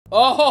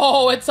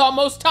Oh, it's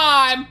almost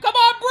time. Come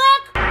on,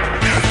 Brooke.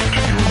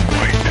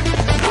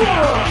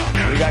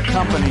 We got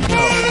company.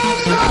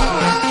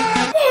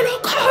 Mortal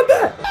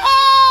Kombat.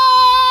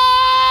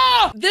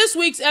 Ah! This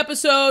week's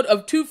episode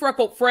of Two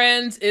Freckled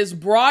Friends is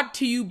brought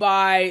to you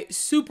by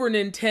Super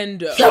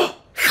Nintendo.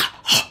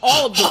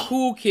 All of the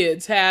cool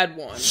kids had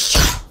one.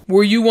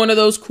 Were you one of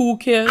those cool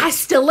kids? I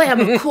still am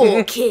a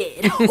cool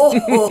kid.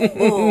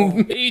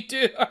 Me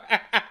too.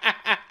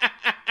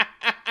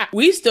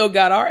 We still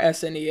got our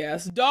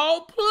SNES.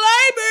 Don't play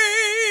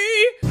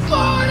me!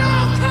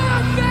 Mortal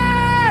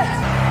Kombat!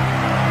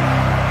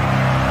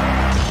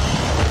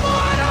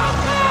 Mortal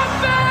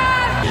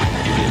Kombat!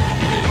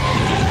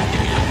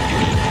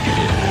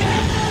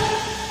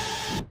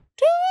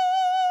 Two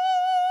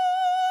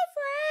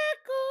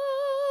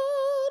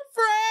Freckled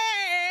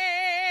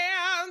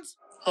Friends!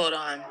 Hold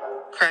on.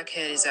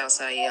 Crackhead is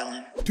outside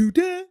yelling.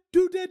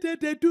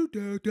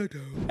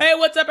 Hey,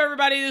 what's up,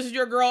 everybody? This is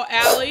your girl,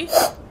 Allie.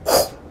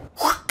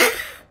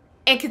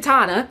 And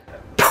Kitana.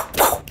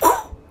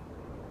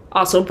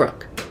 Also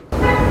Brooke.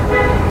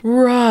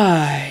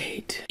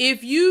 Right.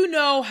 If you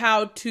know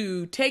how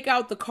to take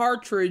out the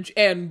cartridge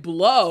and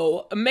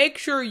blow, make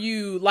sure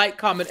you like,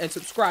 comment, and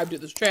subscribe to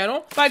this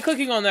channel by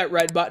clicking on that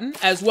red button,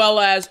 as well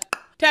as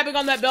tapping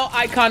on that bell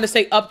icon to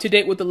stay up to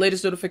date with the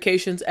latest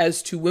notifications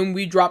as to when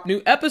we drop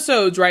new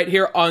episodes right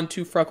here on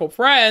Two Freckled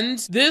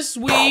Friends. This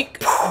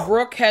week,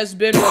 Brooke has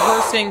been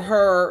rehearsing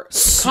her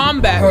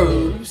combat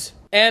moves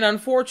and,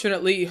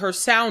 unfortunately, her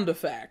sound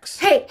effects.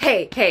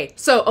 Hey.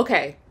 So,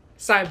 okay.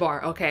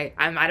 Sidebar, okay.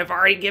 I might have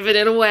already given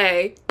it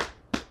away.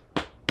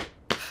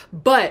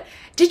 But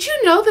did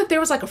you know that there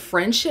was like a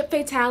friendship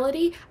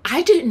fatality?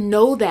 I didn't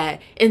know that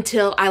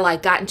until I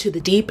got into the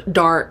deep,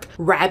 dark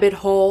rabbit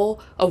hole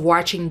of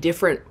watching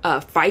different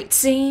fight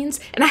scenes.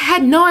 And I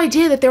had no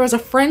idea that there was a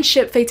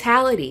friendship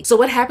fatality. So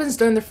what happens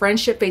during the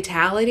friendship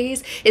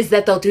fatalities is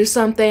that they'll do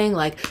something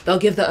like they'll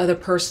give the other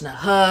person a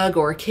hug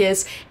or a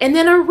kiss, and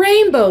then a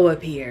rainbow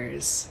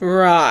appears.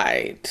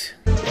 Right.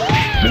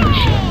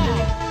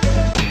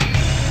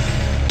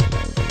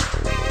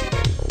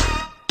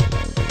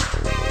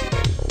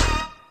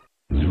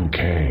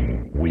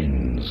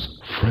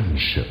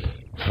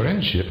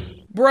 Friendship?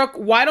 Brooke,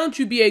 why don't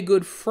you be a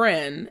good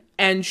friend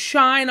and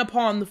shine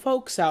upon the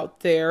folks out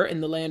there in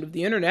the land of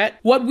the internet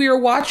what we are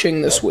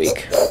watching this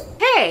week?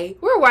 Hey,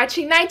 we're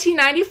watching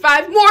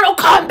 1995 Mortal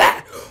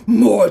Kombat!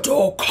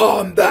 Mortal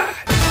Kombat!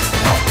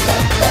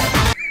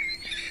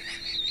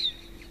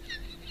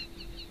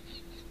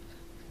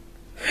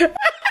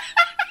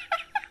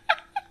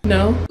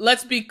 No?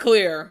 Let's be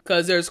clear,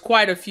 because there's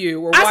quite a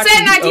few. I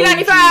said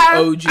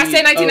 1995! I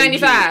said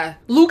 1995.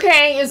 Liu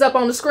Kang is up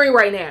on the screen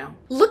right now.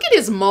 Look at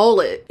his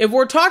mullet. If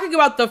we're talking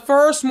about the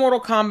first Mortal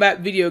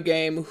Kombat video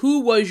game, who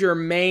was your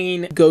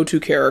main go-to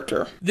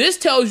character? This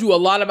tells you a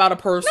lot about a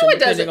person,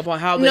 depending upon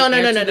how they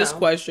answer this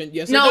question.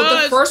 Yes, it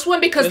does. The first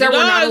one, because there were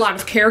not a lot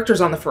of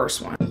characters on the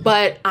first one.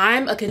 But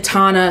I'm a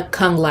Kitana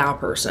Kung Lao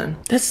person.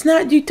 That's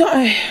not... you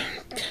don't...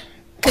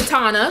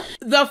 Katana.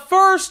 The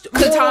first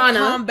Mortal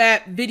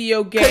Kombat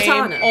video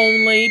game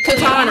only.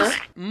 Katana.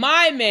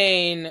 My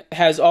main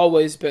has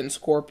always been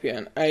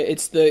Scorpion.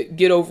 It's the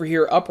get over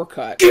here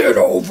uppercut. Get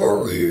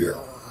over here.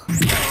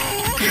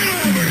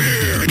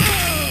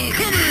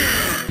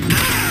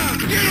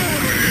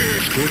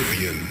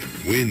 Scorpion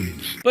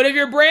wins. But if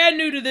you're brand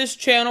new to this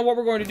channel, what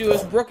we're going to do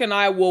is Brooke and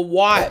I will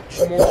watch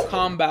Mortal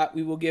Kombat.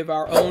 We will give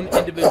our own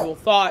individual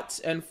thoughts,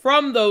 and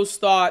from those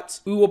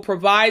thoughts, we will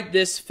provide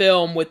this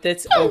film with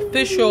its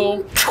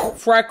official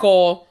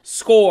Freckle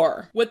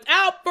score.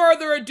 Without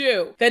further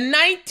ado, the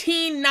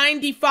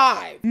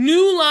 1995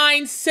 New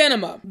Line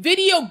Cinema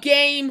video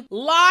game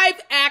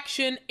live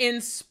action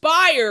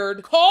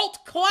inspired cult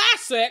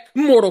classic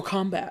Mortal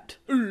Kombat.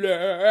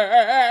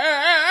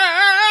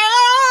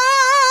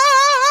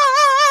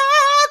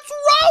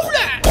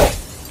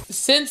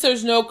 Since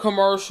there's no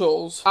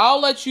commercials,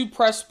 I'll let you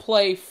press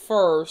play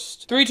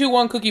first. 3, 2,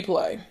 1, cookie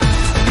play.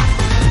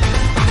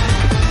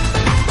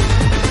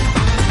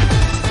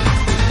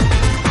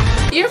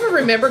 You ever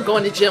remember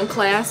going to gym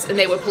class and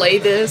they would play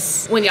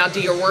this when y'all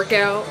do your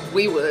workout?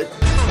 We would.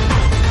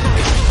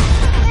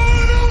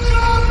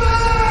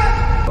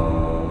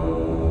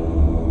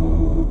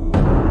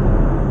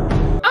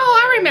 Oh,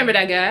 I remember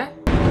that guy.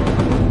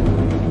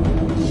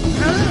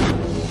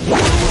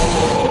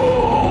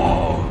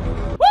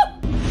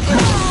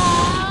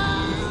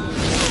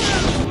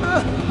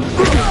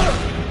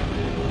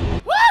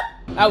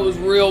 That was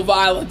real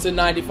violence in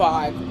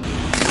 95.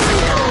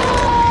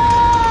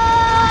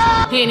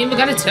 He ain't even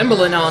got a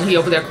Timberland on. He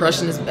over there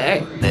crushing his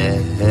back.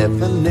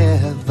 Never,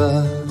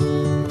 never.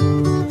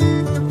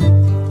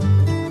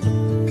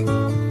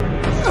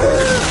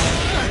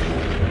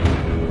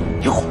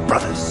 Your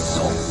brother's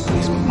soul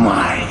is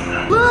mine.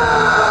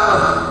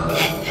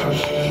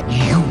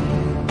 You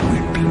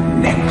will be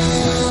next.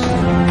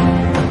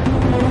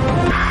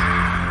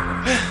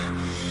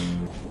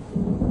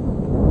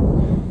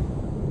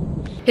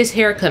 His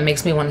haircut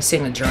makes me want to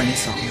sing a Journey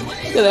song.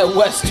 Look at that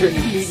Western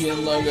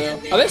Union logo.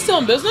 Are they still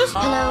in business?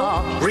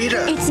 Hello?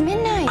 Rita, It's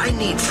midnight. I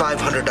need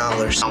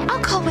 $500. I'll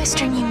call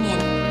Western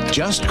Union.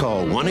 Just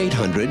call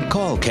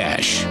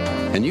 1-800-CALL-CASH,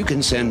 and you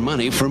can send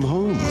money from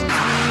home.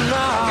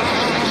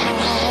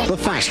 The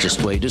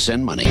fastest way to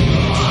send money.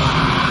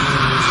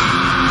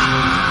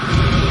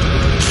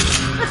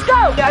 Let's go!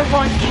 I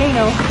want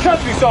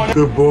Kano.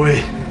 Good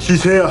boy.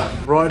 She's here,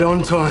 right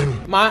on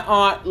time. My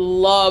aunt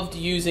loved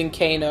using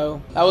Kano.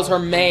 That was her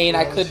main.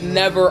 I could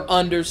never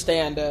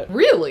understand it.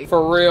 Really?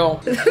 For real.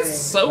 That's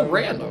so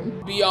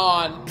random.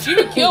 Beyond. She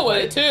would kill with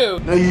it too.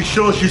 Are you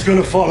sure she's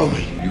gonna follow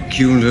me? You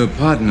killed her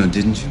partner,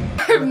 didn't you?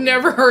 I've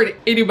never heard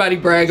anybody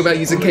brag about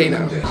using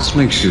Kano. Let's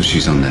make sure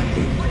she's on that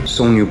boat.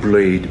 Sonya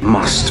Blade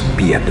must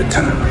be at the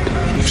tournament.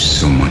 If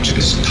so much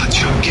as touch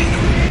her,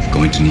 Kano, you're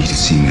going to need to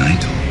see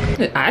Night.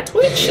 Did I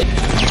twitch?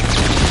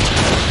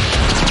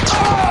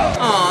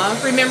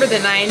 Aw, remember the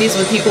 90s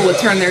when people would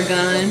turn their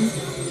gun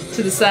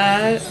to the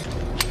side?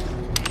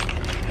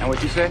 Now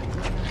what you said?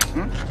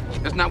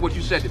 That's not what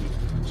you said to me.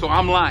 So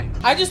I'm lying.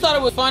 I just thought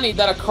it was funny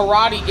that a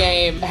karate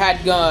game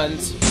had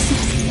guns.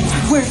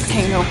 Where's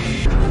Kano?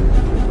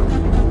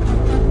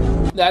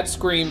 That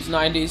screams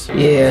 90s.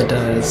 Yeah, it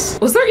does.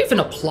 Was there even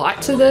a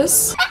plot to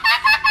this?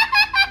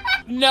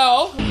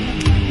 No.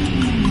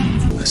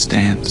 Let's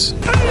dance.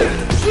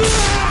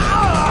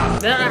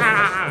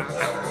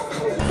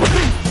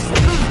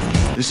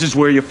 This is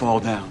where you fall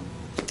down.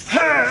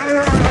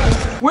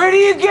 Where do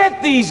you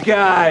get these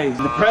guys?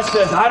 The press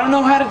says I don't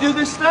know how to do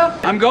this stuff.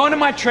 I'm going to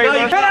my trailer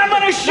and I'm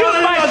gonna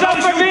shoot myself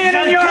for being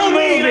in your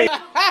movie.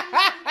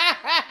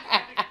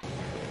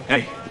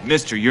 Hey,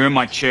 mister, you're in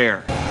my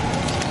chair.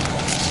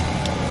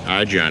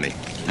 Hi, Johnny.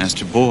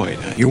 Master Boyd.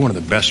 You're one of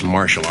the best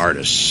martial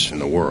artists in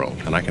the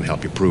world, and I can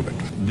help you prove it.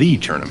 The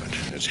tournament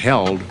is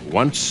held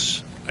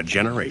once a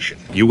generation.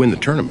 You win the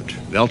tournament,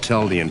 they'll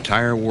tell the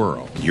entire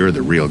world you're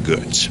the real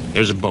goods.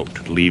 There's a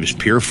boat, leaves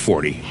Pier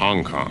 40,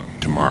 Hong Kong,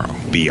 tomorrow.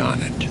 Be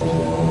on it.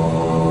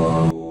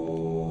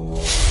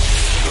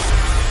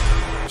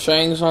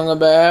 Shang Tsung a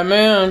bad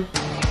man.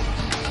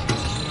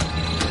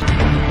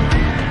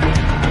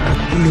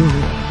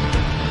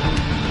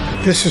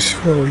 This is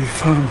where we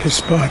found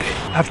his body.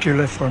 After you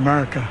left for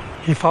America,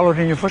 he followed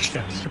in your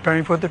footsteps,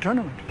 preparing for the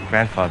tournament.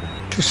 Grandfather.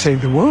 To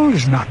save the world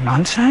is not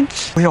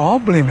nonsense. We all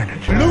believe in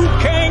it. Liu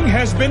Kang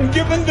has been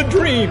given the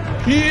dream.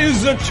 He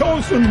is the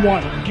chosen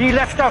one. He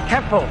left our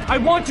temple. I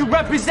want to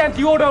represent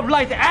the Order of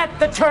Light at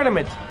the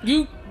tournament.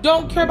 You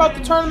don't care about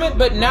the tournament,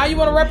 but now you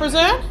want to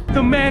represent?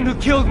 The man who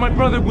killed my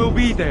brother will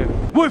be there.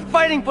 We're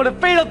fighting for the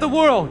fate of the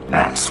world.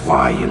 That's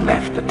why you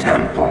left the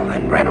temple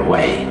and ran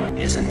away,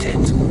 isn't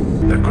it?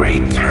 The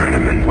great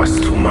tournament was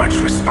too much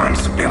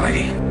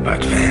responsibility,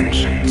 but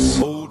vengeance.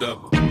 Hold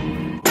up.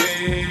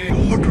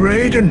 Lord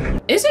Raiden.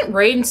 Isn't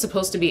Raiden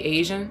supposed to be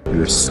Asian?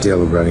 You're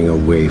still running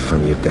away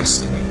from your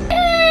destiny.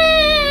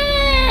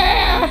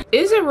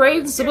 Isn't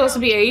Raiden supposed to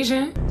be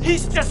Asian?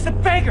 He's just a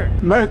beggar.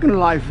 American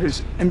life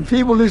has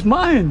enfeebled his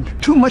mind.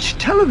 Too much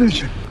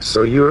television.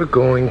 So you're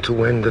going to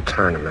win the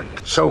tournament.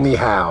 Show me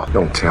how.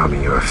 Don't tell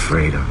me you're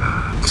afraid of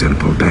a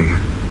simple beggar.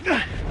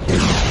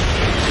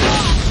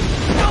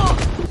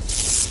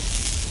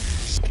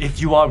 If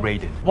you are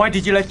Raiden, why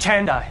did you let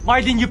Chan die?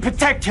 Why didn't you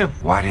protect him?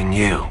 Why didn't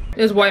you?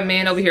 This white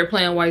man over here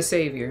playing white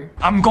savior.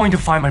 I'm going to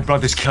find my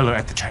brother's killer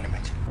at the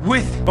tournament.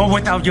 With or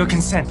without your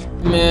consent.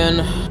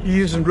 Man.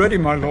 He isn't ready,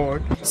 my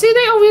lord. See,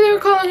 they over there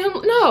calling him,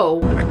 no.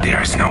 But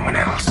there's no one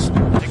else.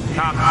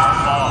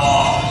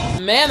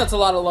 Man, that's a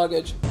lot of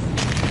luggage.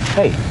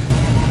 Hey.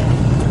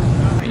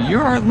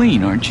 You're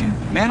Arlene, aren't you?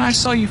 Man, I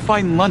saw you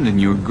fight in London.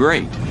 You were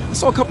great. I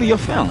saw a couple of your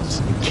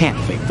films. You can't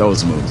fake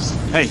those moves.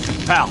 Hey,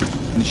 pal.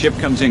 When the ship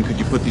comes in, could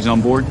you put these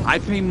on board? I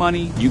pay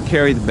money, you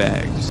carry the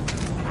bags.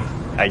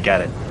 I got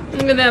it.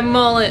 Look at that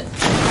mullet.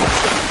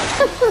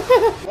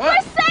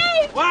 We're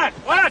saved! What?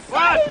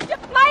 Saved!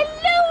 My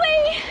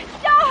Louie!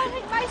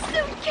 Darling, my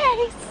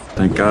suitcase!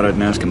 Thank God I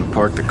didn't ask him to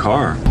park the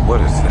car.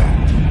 What is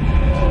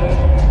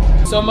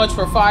that? So much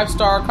for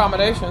 5-star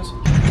accommodations.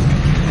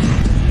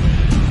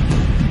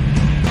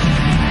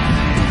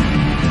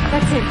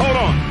 That's it. Hold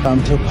on.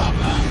 Come to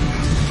Papa.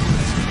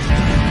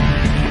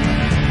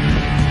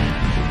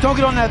 Don't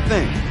get on that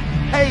thing.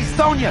 Hey,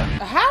 Sonya.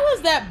 How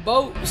is that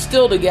boat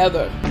still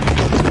together?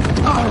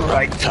 All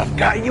right, tough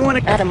guy. You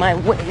want to... Out of my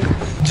way.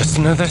 Just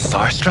another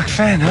starstruck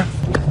fan, huh?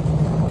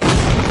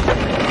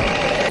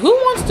 Who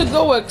wants to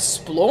go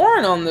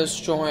exploring on this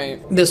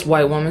joint? This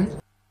white woman.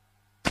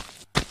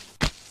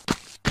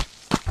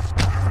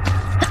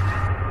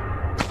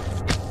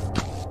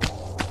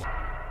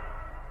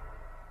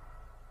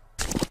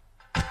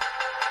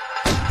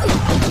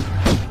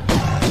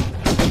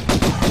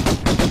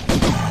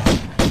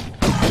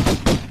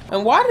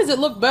 And why does it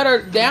look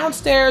better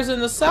downstairs in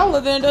the cellar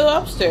than the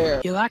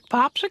upstairs? You like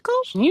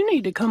popsicles? You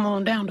need to come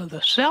on down to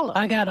the cellar.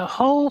 I got a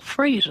whole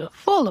freezer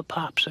full of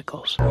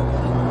popsicles.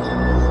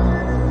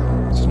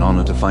 It's an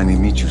honor to finally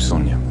meet you,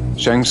 Sonya.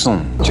 Shang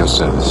Tsung, at your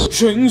service.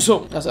 Shang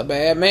Tsung. That's a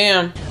bad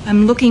man.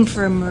 I'm looking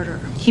for a murderer.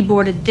 He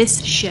boarded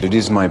this ship. It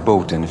is my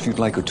boat, and if you'd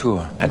like a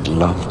tour, I'd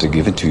love to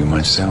give it to you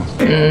myself.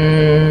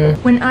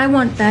 When I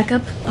want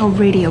backup, I'll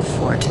radio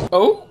for it.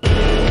 Oh?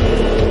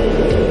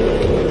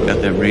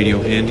 Got that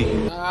radio handy?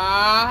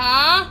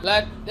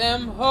 Let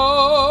them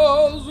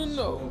hoes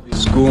know.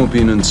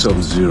 Scorpion and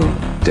Sub-Zero,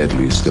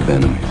 deadliest of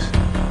enemies.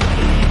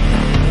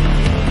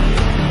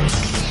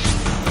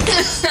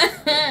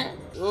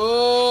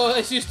 Oh,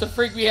 this used to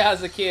freak me out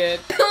as a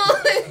kid.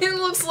 It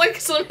looks like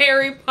some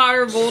Harry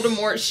Potter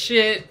Voldemort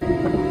shit.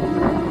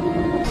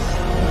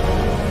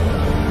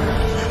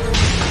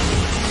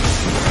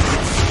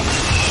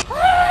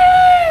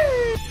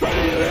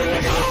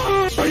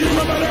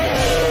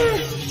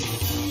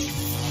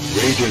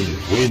 Raiden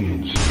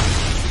wins.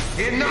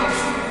 Enough!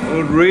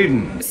 Lord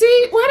Raiden.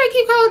 See, why do I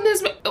keep calling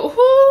this?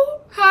 Who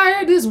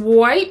hired this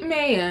white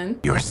man?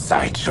 Your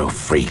sideshow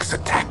freaks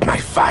attack my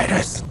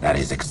fighters. That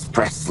is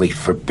expressly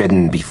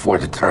forbidden before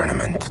the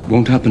tournament.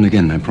 Won't happen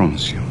again, I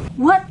promise you.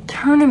 What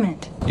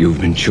tournament? You've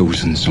been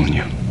chosen,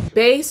 Sonya.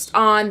 Based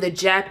on the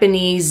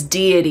Japanese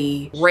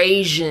deity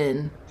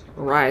Raiden.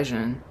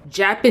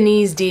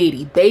 Japanese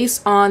deity.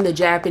 Based on the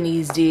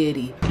Japanese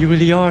deity. You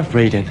really are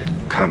Raiden.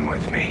 Come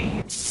with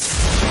me.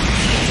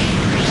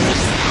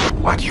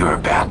 What you're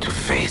about to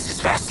face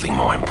is vastly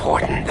more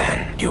important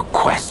than your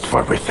quest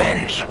for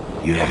revenge.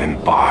 You have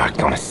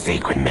embarked on a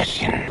sacred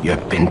mission. You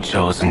have been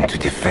chosen to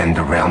defend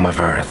the realm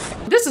of Earth.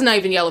 This is not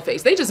even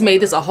Yellowface. They just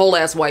made this a whole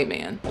ass white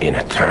man. In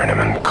a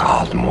tournament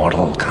called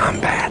Mortal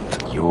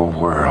Kombat. Your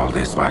world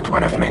is but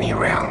one of many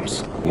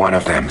realms. One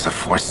of them is a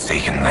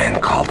forsaken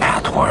land called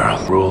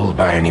Outworld, ruled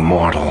by an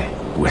immortal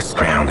who has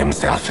crowned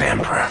himself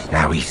emperor.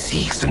 Now he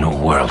seeks a new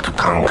world to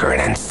conquer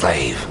and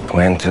enslave. To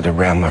enter the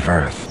realm of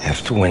Earth,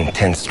 have to win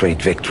 10 straight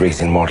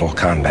victories in Mortal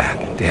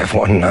Kombat. They have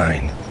won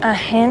 9. A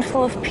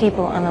handful of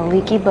people on a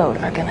leaky boat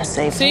are gonna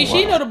save the world. See,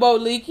 she know the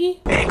boat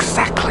leaky.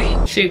 Exactly.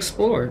 She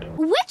explored.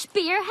 Which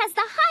beer has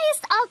the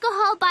highest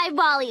alcohol by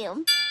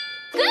volume?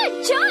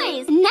 Good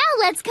choice! Now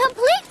let's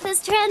complete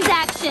this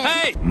transaction.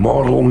 Hey!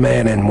 Mortal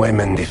men and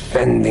women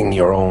defending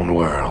your own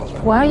world.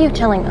 Why are you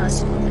telling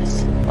us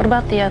this? What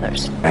about the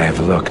others? I have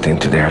looked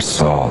into their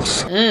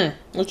souls.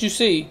 What you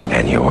see?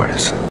 And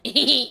yours.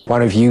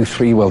 One of you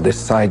 3 will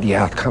decide the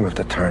outcome of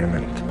the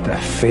tournament. The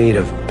fate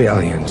of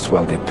billions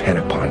will depend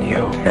upon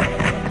you.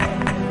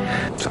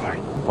 Sorry.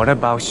 What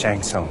about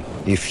Shang Tsung?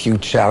 If you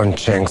challenge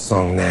Shang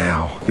Tsung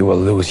now, you will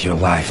lose your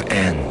life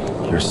and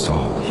your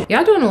soul.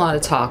 Y'all doing a lot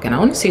of talking. I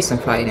want to see some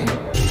fighting.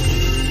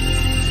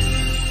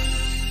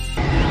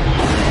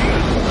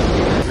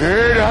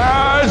 It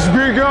has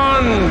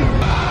begun!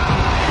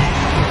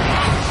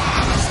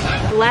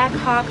 Black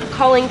Hawk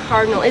calling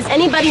Cardinal. Is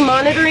anybody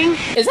monitoring?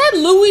 Is that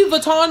Louis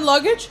Vuitton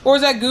luggage or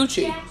is that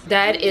Gucci?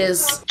 That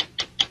is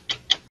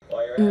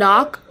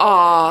knock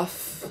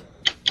off.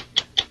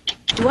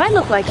 Do I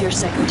look like your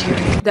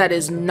secretary? That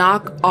is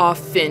knock off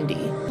Fendi.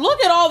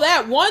 Look at all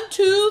that. 1,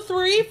 2,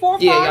 3, 4,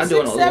 5, Yeah, y'all 6,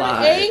 doing a 7,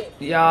 lot. 8.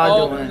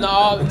 Y'all doing.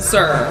 No,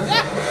 sir.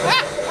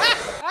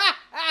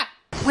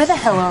 Where the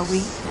hell are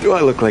we? Do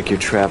I look like your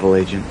travel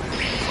agent?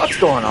 What's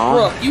going on?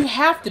 Brooke, you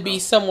have to be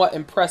somewhat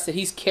impressed that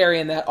he's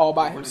carrying that all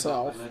by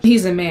himself.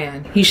 He's a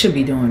man. He should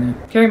be doing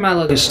it. Carry my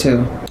luggage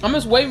too. I'm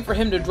just waiting for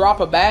him to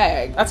drop a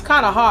bag. That's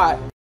kind of hot.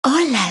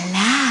 Oh la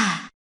la.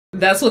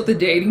 That's what the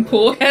dating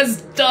pool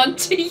has done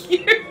to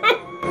you.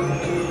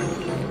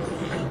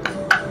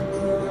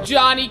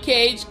 Johnny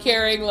Cage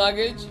carrying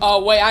luggage.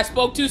 Oh wait, I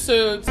spoke too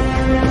soon.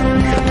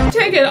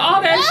 Taking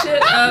all that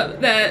shit up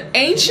that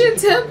ancient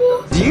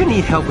temple. Do you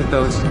need help with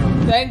those?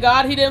 Thank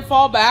God he didn't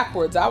fall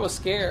backwards. I was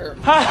scared.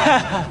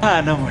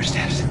 No more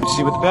steps.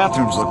 See what the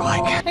bathrooms look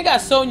like. They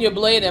got Sonya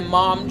Blade and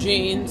mom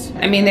jeans.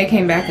 I mean, they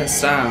came back in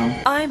style.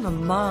 I'm a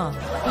mom.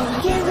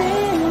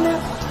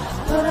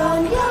 Put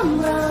on your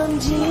mom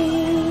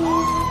jeans.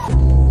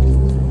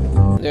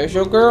 There's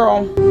your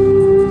girl.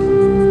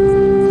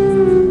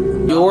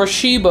 Your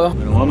Sheba.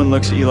 When a woman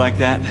looks at you like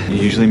that,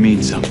 it usually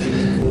means something.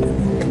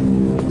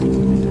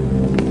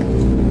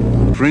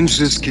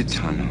 Princess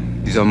Kitana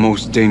is our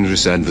most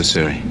dangerous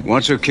adversary.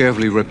 Watch her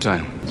carefully,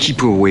 Reptile.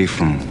 Keep her away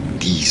from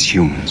these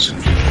humans.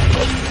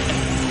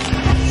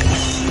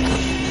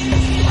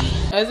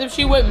 As if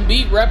she wouldn't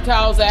beat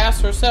Reptile's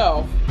ass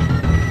herself.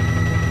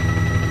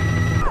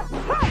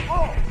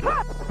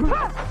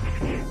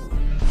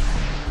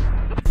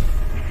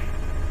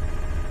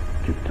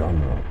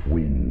 Kitana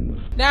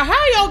wins. Now,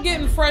 how y'all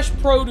getting fresh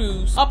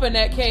produce up in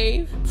that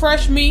cave?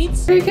 Fresh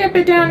meats? They kept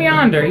it down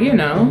yonder, you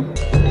know.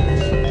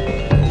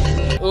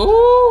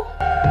 Ooh.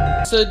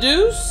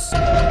 Seduce?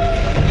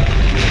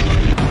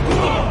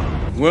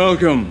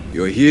 Welcome.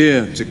 You're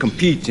here to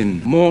compete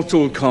in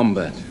Mortal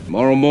Kombat.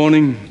 Tomorrow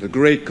morning, the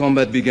great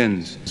combat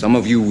begins. Some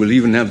of you will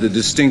even have the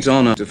distinct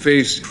honor to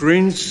face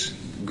Prince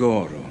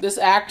Goro. This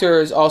actor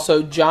is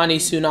also Johnny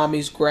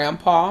Tsunami's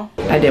grandpa.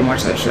 I didn't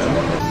watch that show.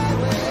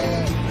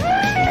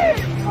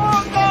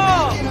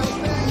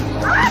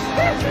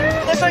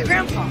 Let's was my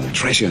grandfather.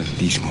 Treasure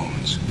these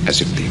moments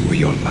as if they were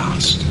your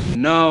last.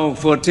 Now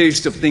for a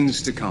taste of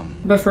things to come.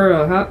 But for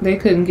real, how they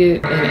couldn't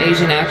get an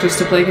Asian actress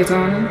to play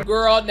Kitana?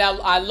 Girl, now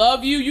I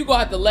love you. You gonna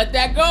have to let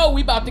that go.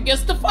 We about to get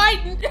to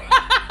fighting.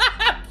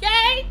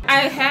 Okay?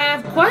 I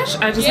have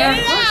questions. I just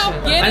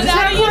have questions. Get it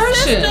out of your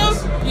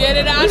system. Get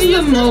it out of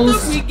your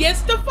system. We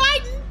gets to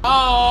fighting.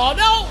 Oh,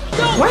 no.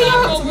 Why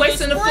y'all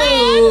wasting the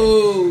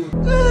food?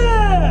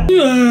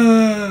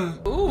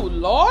 Ooh,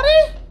 Lordy.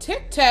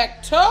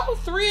 Tic-tac-toe.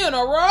 3 in a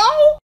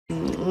row.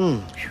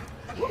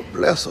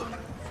 Bless her.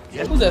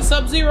 Who's that,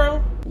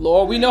 Sub-Zero?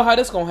 Lord, we know how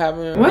this gonna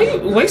happen. Why are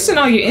you wasting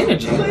all your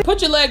energy?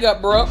 Put your leg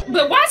up, bro.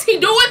 But why is he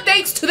doing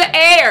things to the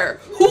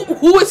air?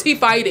 Who is he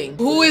fighting?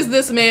 Who is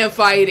this man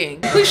fighting?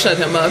 Please shut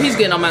him up. He's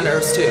getting on my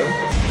nerves too.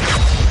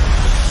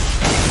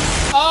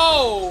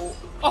 Oh.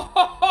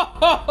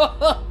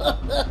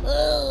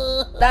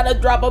 Not a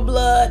drop of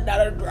blood,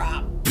 not a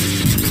drop.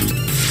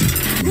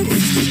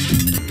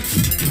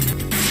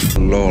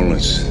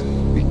 Flawless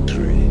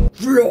victory.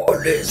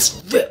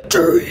 Flawless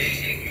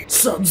victory.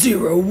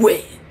 Sub-Zero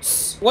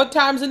wins. What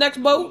time's the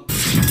next boat?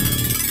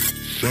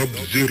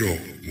 Sub-Zero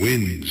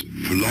wins.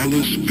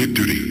 Flawless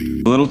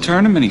victory. A little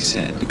tournament, he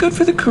said. Good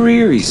for the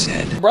career, he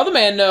said. Brother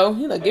man, no.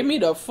 He's like, get me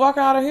the fuck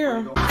out of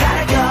here.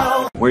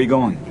 Where are you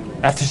going?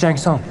 After Shang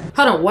Tsung.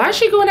 Hold on, why is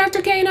she going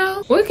after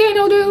Kano? What did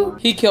Kano do?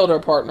 He killed her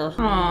partner.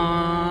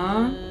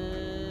 Aww.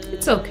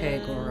 It's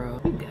okay,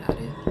 Goro. You got it.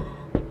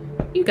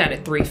 You got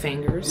it, 3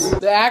 fingers.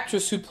 The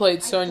actress who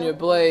played Sonya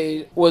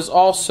Blade was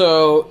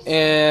also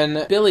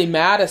in Billy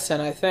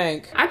Madison, I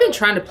think. I've been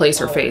trying to place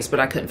her face,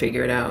 but I couldn't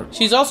figure it out.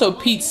 She's also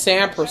Pete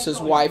Sampras's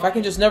wife. I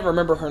can just never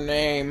remember her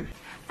name.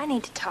 I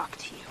need to talk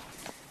to you.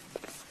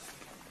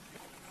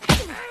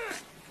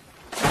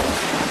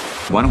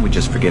 Why don't we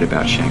just forget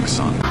about Shang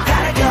Tsung?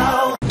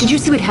 Did you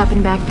see what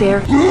happened back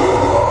there?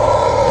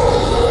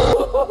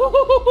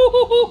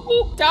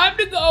 Time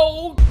to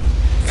go.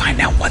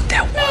 Find out what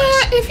that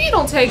was. If you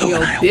don't take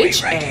your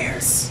bitch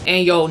ass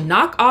and your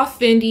knock-off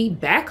Fendi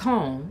back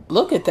home.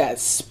 Look at that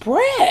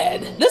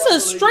spread. This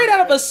is straight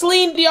out of a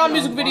Celine Dion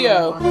music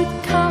video. We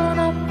count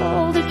up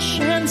all the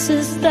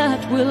chances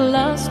that will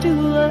last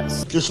to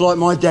us. Just like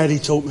my daddy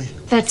taught me.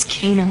 That's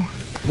Kano.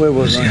 Where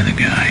was the other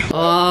guy?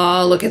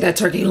 Oh, look at that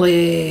turkey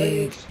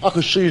leg. I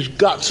could see his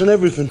guts and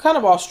everything. What kind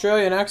of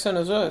Australian accent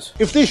is this?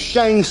 If this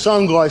Shang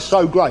Tsung guy's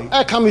so great,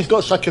 how come he's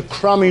got such a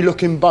crummy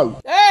looking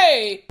boat?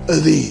 Hey! Are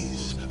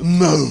these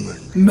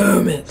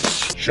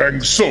moments?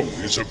 Shang Tsung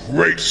is a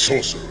great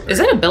sorcerer. Is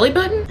that a belly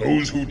button?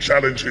 Those who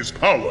challenge his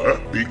power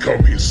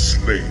become his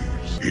slaves.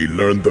 He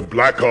learned the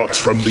black arts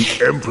from the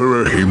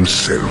Emperor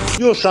himself.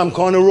 You're some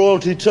kind of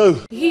royalty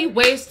too. He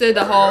wasted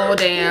the whole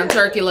damn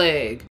turkey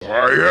leg.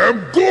 I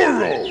am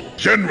Goro,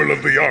 General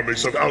of the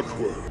armies of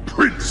Outworld,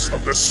 Prince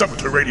of the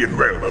subterranean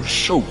realm of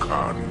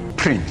Shokan.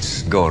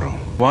 Prince Goro.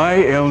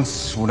 Why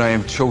else would I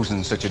have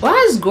chosen such a... Why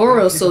is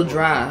Goro so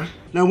dry?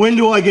 Now when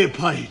do I get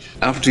paid?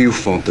 After you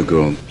fought the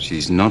girl,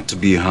 she's not to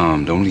be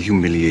harmed, only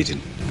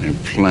humiliated. I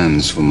have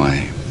plans for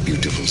my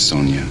beautiful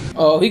Sonya.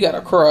 Oh, he got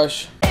a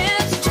crush.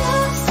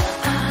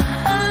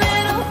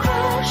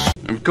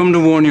 I've come to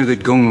warn you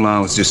that Gong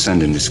Lao's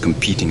descendant is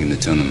competing in the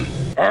tournament.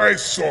 I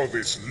saw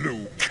this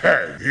Liu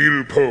Kang.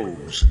 He'll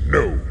pose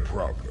no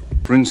problem.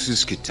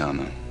 Princess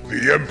Kitana.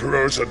 The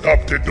Emperor's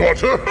adopted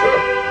daughter?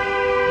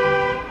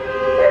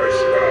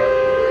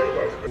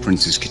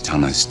 Princess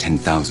Kitana is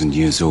 10,000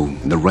 years old,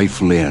 the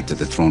rightful heir to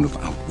the throne of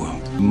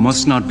Outworld.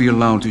 Must not be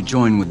allowed to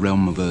join with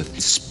Realm of Earth,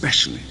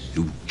 especially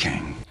Liu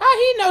Kang. How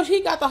he knows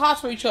he got the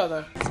hots for each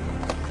other?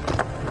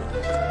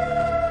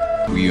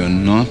 We are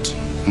not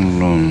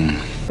alone.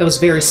 That was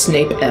very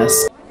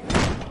Snape-esque.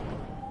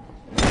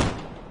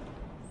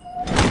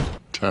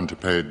 Turn to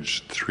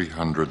page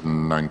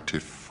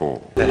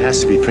 394. That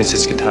has to be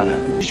Princess Kitana.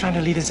 She's trying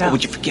to lead us out. Oh,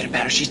 would you forget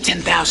about her? She's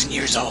 10,000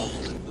 years old.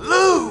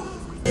 Lou!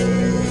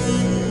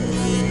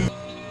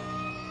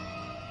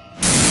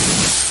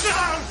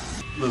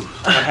 Lou,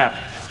 what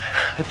happened?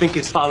 I think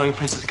it's following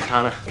Princess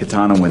Kitana.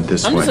 Kitana went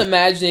this I'm way. just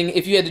imagining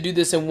if you had to do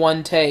this in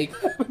one take.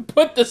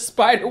 Put the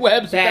spider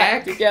webs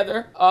back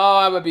together.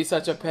 Oh, that would be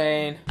such a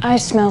pain. I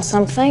smell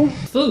something.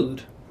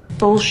 Food.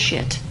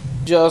 Bullshit.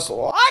 Just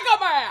like a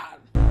man.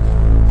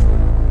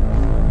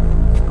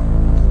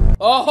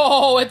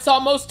 Oh, it's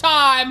almost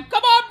time.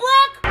 Come on,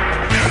 Brooke.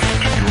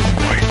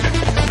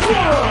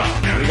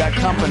 We got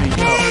company.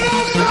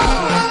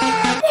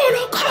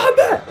 Mortal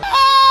Kombat.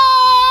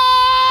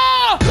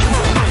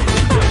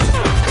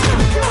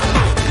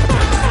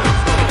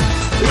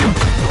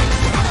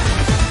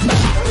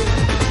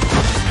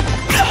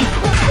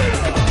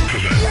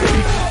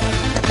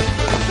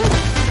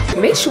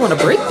 Makes you want to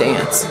break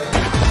dance.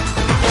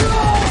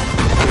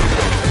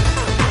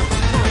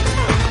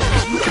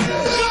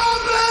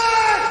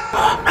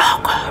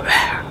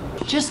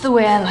 Just the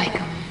way I like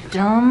them.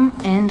 Dumb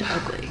and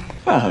ugly.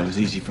 Well, it was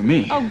easy for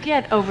me. Oh,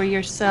 get over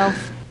yourself.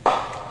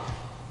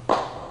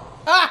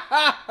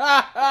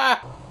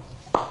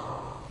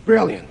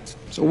 Brilliant.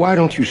 So why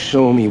don't you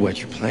show me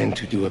what you plan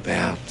to do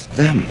about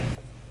them?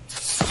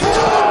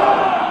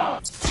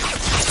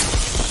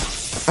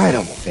 I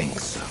don't think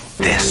so.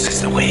 This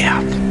is the way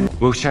out.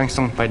 Will Shang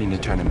Tsung fight in the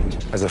tournament?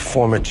 As a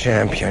former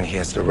champion, he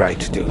has the right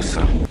to do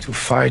so. To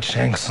fight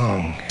Shang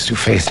Tsung is to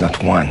face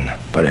not one,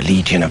 but a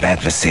legion of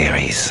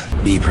adversaries.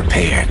 Be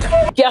prepared.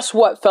 Guess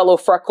what, fellow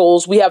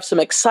Freckles? We have some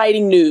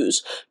exciting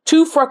news.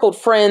 Two Freckled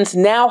Friends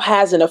now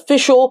has an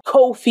official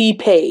Ko-fi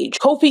page.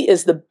 Ko-fi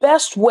is the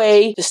best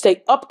way to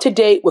stay up to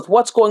date with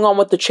what's going on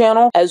with the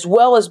channel, as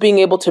well as being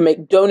able to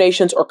make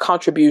donations or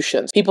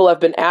contributions. People have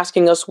been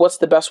asking us what's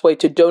the best way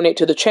to donate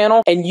to the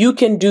channel, and you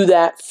can do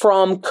that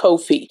from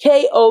Ko-fi.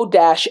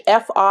 ko-fi.com/Two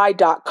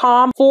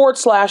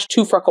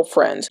Freckled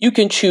Friends. You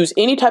can choose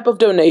any type of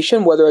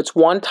donation, whether it's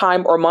one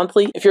time or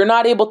monthly. If you're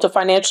not able to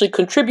financially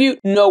contribute,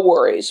 no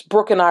worries.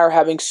 Brooke and I are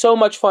having so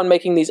much fun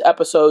making these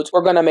episodes.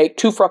 We're gonna make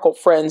Two Freckled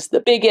Friends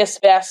the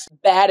biggest, best,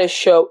 baddest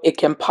show it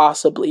can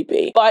possibly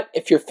be. But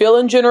if you're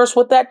feeling generous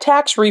with that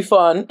tax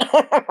refund,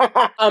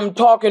 I'm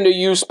talking to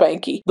you,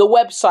 Spanky. The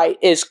website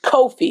is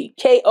Ko-fi,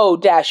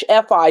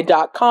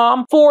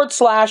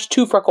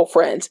 ko-fi.com/Two Freckled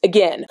Friends.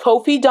 Again,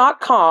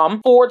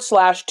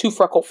 ko-fi.com/Two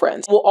Freckled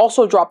Friends. We'll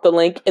also drop the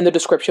link in the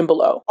description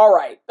below. All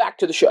right, back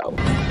to the show.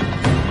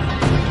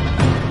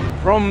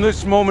 From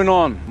this moment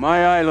on,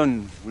 my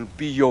island will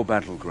be your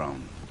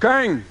battleground.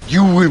 Kang,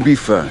 you will be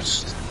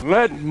first.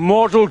 Let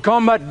Mortal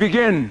Kombat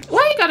begin.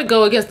 Why you gotta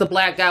go against the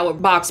black guy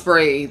with box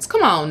braids?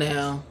 Come on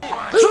now.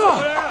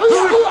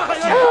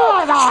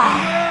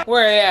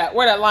 Where he at?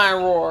 Where that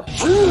lion roar?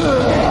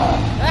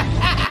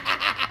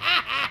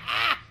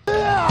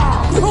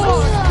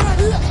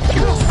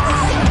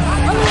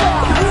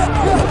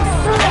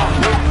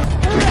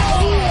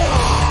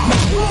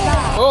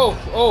 Oh,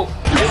 oh.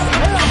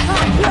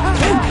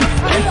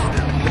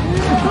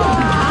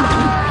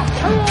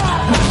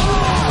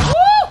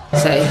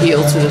 Is that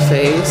heel to the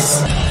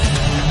face?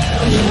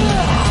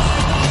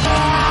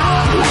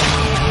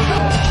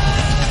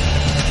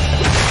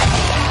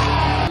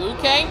 Liu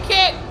Kang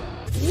kick.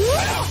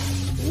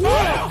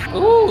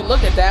 Ooh,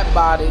 look at that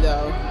body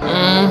though.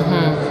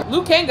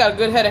 Liu Kang got a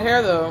good head of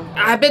hair though.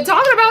 I've been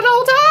talking about the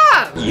whole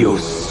time. Your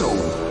soul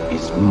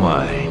is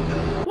mine.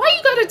 Why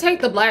you gotta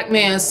take the black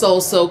man's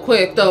soul so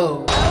quick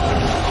though?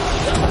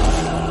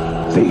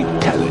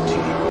 Fatality.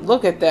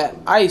 Look at that,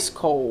 ice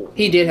cold.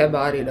 He did have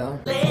body though.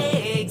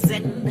 Legs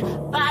and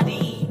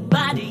body.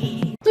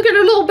 Look at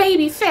her little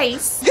baby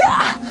face.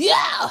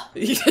 Yeah!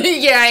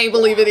 Yeah, I ain't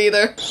believe it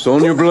either.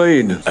 Sonya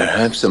Blade, I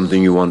have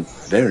something you want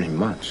very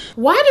much.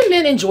 Why do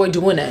men enjoy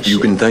doing that shit? You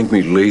can thank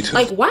me later.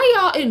 Like, why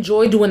y'all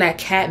enjoy doing that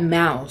cat and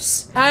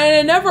mouse?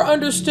 I never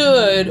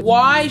understood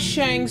why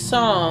Shang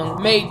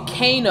Tsung made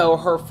Kano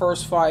her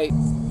first fight.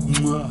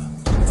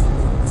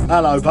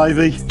 Hello,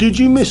 baby. Did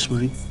you miss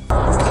me?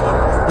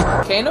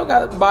 Kano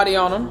got body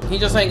on him. He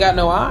just ain't got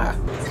no eye.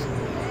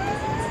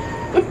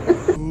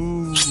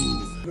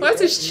 Why's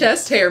his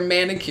chest hair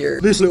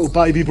manicured? This little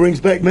baby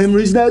brings back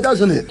memories now,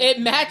 doesn't it? It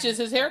matches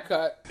his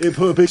haircut. It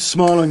put a big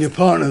smile on your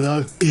partner,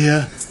 though.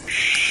 Ear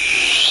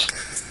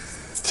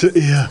to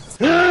ear.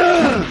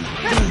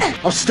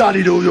 I've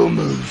studied all your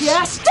moves.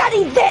 Yeah,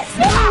 study this.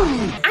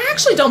 I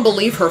actually don't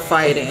believe her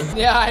fighting.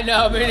 Yeah, I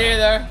know, me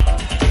neither.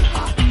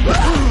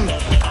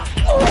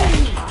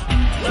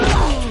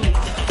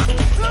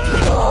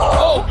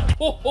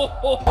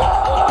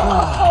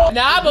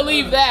 Now I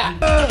believe that.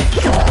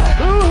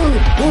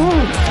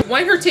 Why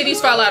ain't her titties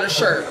fall out her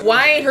shirt?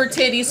 Why ain't her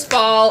titties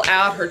fall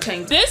out her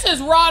tank? This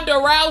is Ronda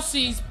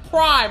Rousey's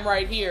prime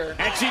right here.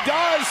 And she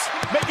does.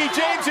 Mickey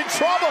James in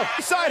trouble.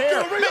 Side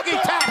here. Mickey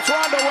taps.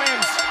 Ronda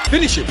wins.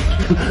 Finish it.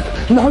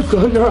 No,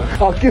 no.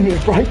 Oh, give me a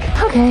break.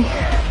 Okay.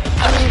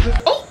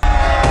 Oh.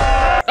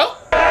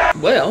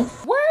 Well.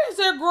 Where is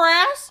there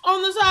grass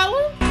on this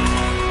island?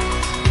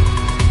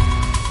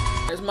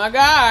 There's my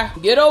guy.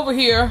 Get over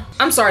here.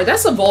 I'm sorry,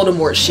 that's a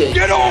Voldemort shit.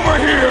 Get over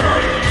here!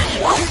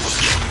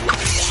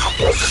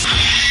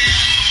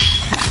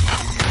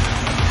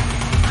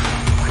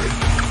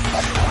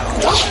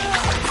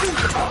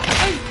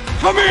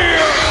 Come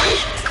here!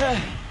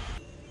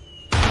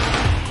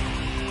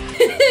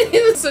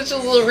 It's such a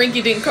little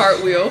rinky-dink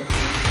cartwheel.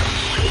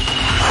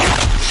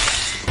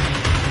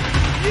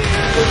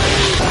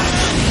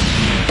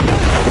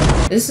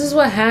 This is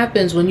what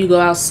happens when you go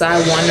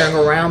outside wandering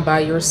around by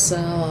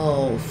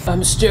yourself.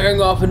 I'm staring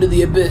off into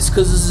the abyss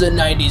because this is a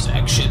 90s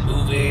action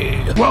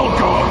movie.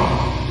 Welcome!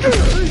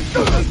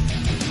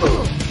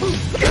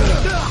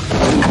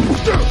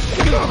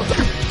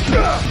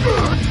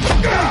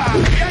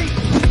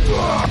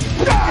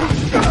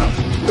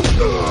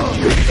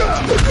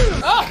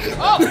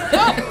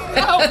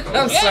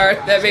 I'm sorry,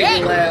 that made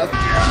me laugh.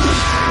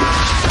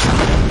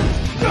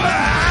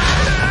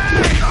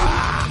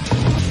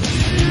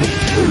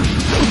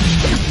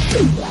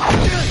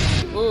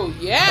 Ooh,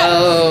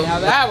 yeah. Now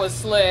that was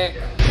slick.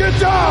 Get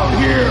down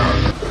here!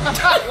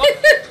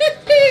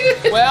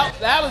 Well,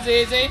 that was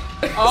easy.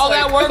 All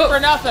that work for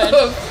nothing.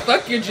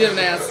 Fuck your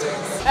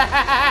gymnastics.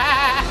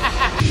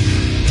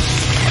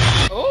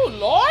 Oh,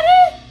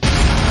 Lordy!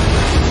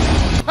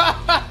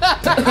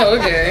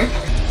 Okay.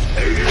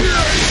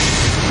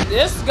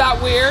 This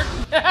got weird.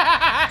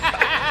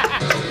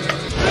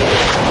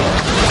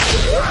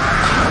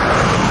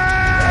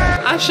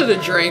 I should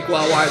have drank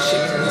while watching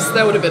this.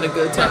 That would have been a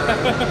good time.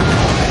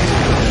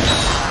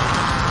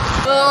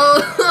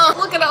 Oh,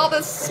 look at all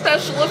the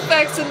special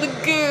effects in the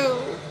goo.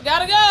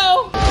 Gotta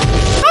go.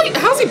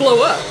 How's he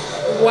blow up?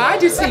 Why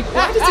does he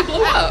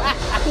blow up?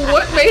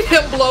 What made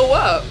him blow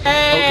up?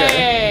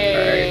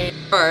 Hey.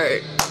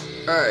 Okay.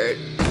 All right.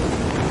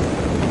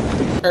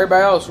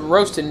 Everybody else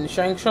roasted and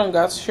Shang Tsung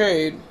got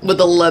shade. With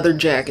a leather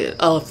jacket,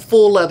 a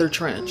full leather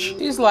trench.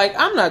 He's like,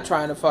 I'm not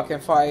trying to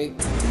fucking fight.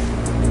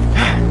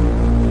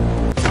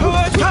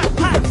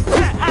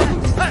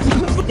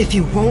 If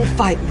you won't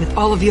fight with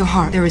all of your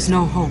heart, there is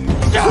no hope.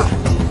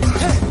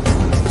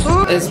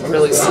 It's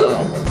really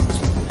slow.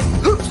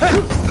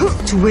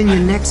 To win your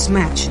next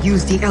match,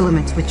 use the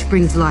element which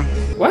brings life.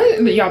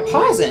 What? Y'all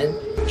pausing?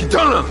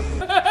 Kitana!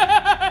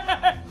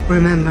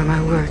 Remember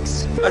my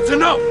words. That's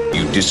enough!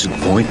 You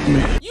disappoint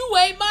me. You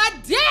ain't my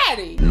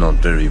daddy! Not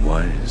very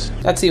wise.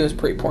 That scene was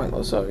pretty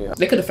pointless, so yeah.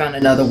 They could have found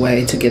another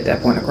way to get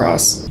that point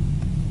across.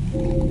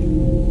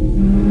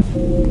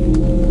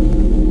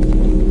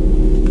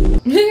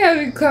 He had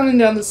it coming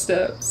down the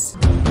steps.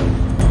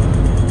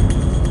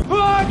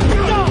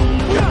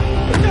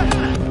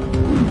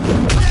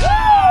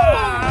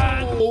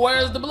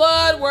 Where's the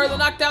blood? Where are the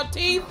knocked out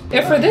teeth?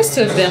 And for this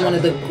to have been one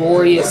of the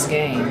goriest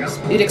games,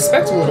 you'd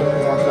expect a little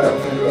more gore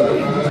from the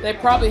movie. They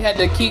probably had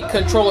to keep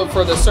control it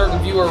for the certain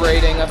viewer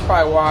rating. That's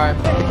probably why.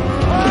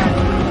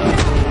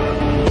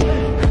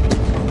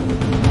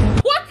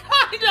 What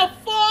kind of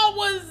fall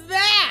was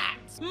that?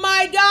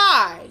 My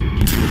guy.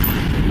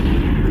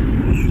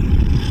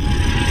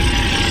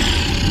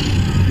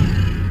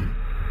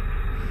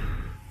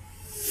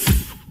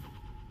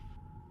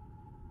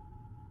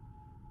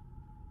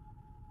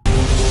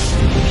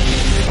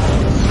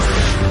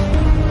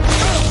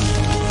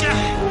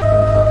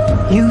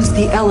 Use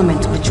the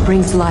element which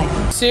brings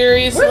life.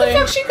 Seriously? Where the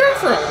fuck she come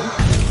from?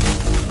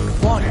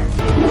 Water.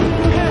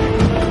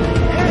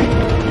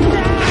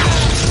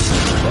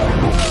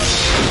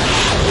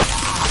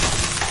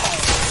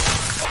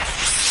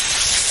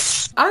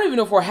 I don't even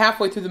know if we're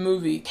halfway through the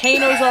movie.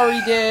 Kano's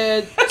already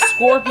dead.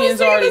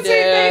 Scorpion's already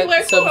dead.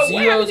 Like,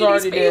 Sub-Zero's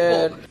already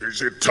dead.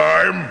 Is it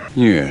time?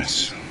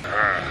 Yes.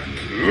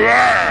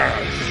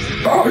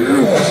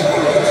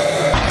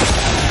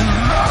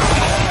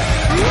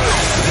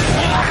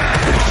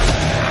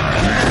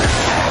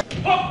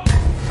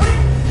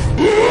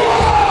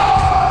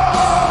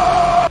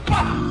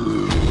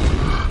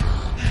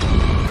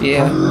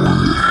 Yeah.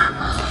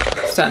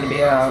 It's time to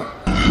be out.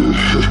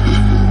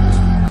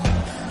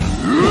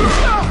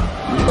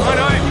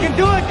 You can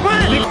do it, come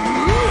on!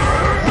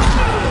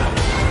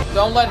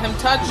 Don't let him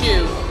touch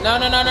you. No.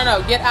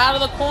 Get out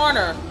of the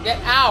corner. Get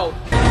out.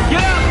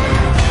 Get out!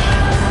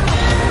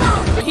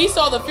 He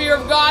saw the fear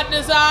of God in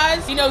his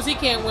eyes. He knows he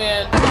can't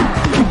win.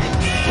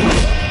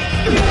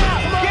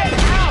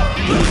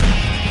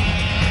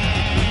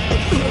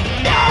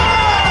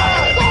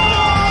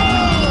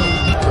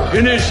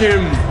 Finish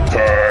him!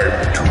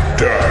 Time to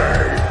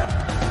die.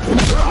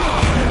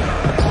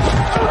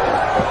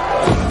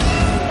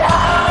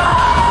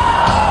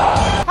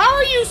 How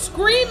are you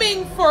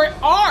screaming for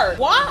art?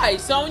 Why,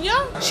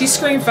 Sonya? She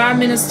screamed 5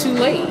 minutes too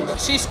late.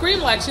 She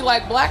screamed like she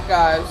liked black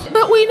guys.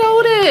 But we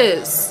know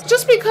this.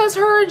 Just because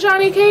her and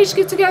Johnny Cage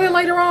get together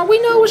later on, we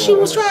know what she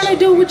was trying to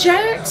do with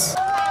Jax.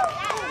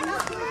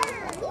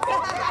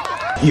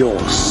 Your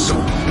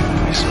soul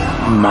is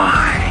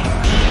mine.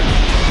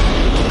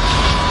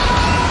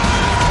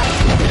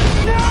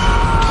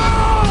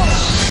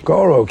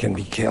 Goro can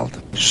be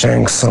killed.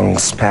 Shang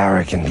Tsung's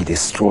power can be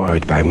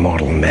destroyed by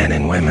mortal men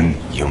and women.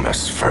 You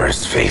must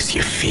first face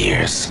your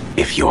fears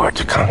if you are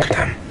to conquer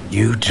them.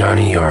 You,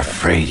 Johnny, are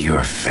afraid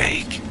you're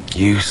fake.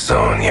 You,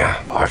 Sonya,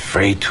 are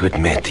afraid to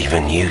admit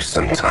even you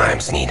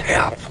sometimes need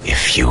help.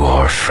 If you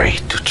are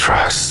afraid to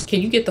trust,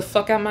 Can you get the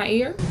fuck out my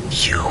ear?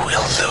 you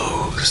will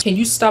lose. Can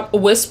you stop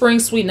whispering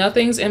sweet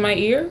nothings in my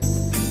ear?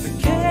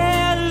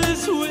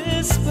 Careless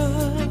whispers.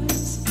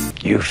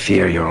 You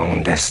fear your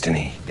own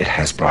destiny. It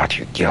has brought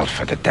you guilt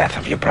for the death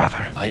of your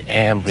brother. I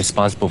am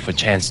responsible for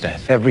Chan's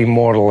death. Every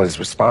mortal is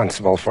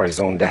responsible for his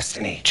own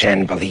destiny.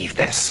 Chen believed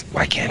this.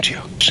 Why can't you?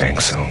 Shang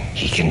Tsung,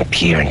 he can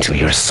peer into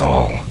your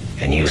soul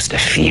and use the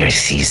fear he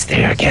sees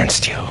there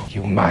against you.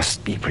 You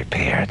must be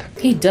prepared.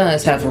 He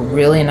does have a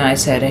really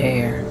nice head of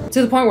hair.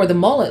 To the point where the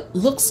mullet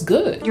looks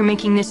good. You're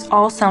making this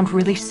all sound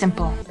really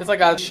simple. It's like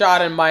a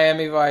shot in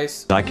Miami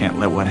Vice. I can't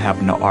let what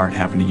happened to Art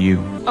happen to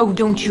you. Oh,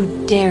 don't you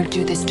dare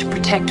do this to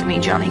protect me,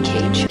 Johnny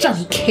Cage.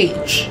 Johnny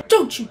Cage,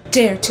 don't you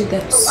dare do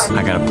this.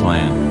 I got a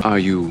plan. Are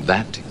you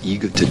that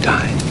eager to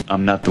die?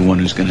 I'm not the one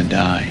who's gonna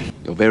die.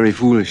 You're very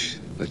foolish.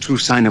 The true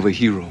sign of a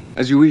hero.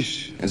 As you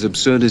wish. As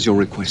absurd as your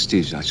request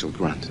is, I shall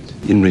grant it.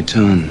 In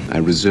return, I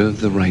reserve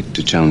the right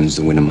to challenge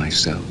the winner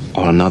myself,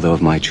 or another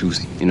of my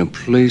choosing, in a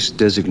place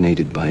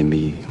designated by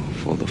me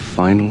for the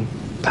final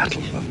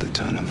battle of the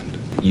tournament.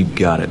 You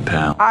got it,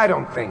 pal. I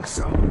don't think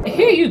so.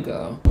 Here you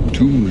go.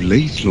 Too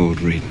late, Lord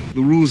Raiden.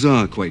 The rules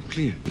are quite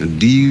clear. A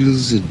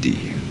deal's a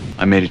deal.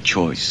 I made a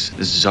choice.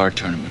 This is our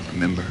tournament,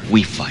 remember?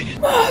 We fight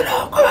it.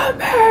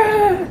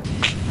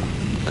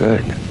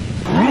 Good.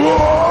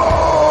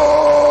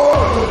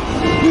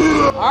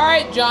 All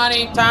right,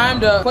 Johnny, time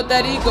to put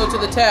that ego to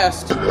the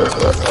test.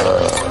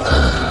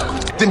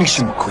 Finish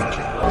him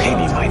quickly. Pay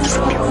me my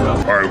tribute.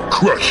 I'll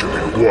crush him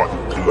in one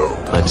blow.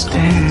 Let's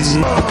dance.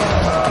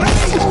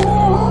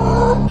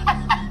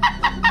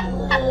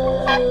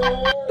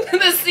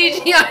 The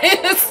CGI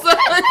is so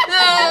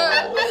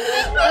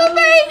the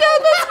makeup,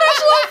 the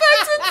special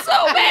effects, it's so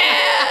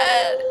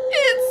bad.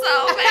 It's so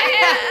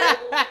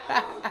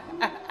bad.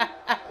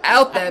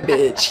 Out that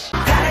bitch.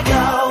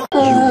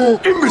 You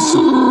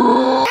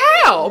imbecile.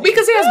 How?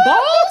 Because he has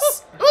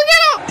balls? Look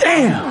at him.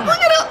 Damn. Look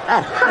at him.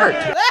 That hurt.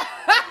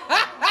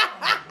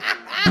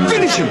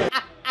 Finish him.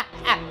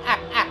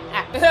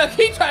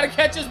 He trying to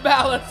catch his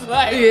balance,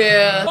 like,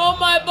 yeah. Oh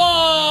my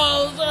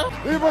balls!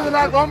 He wasn't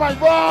like, oh my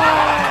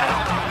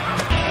God!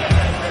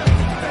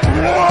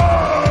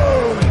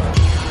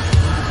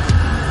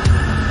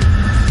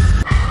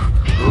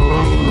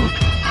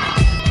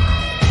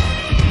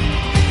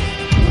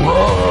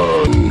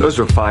 Those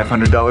were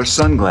 $500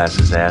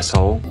 sunglasses,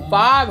 asshole.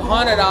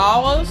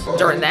 $500?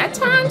 During that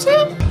time,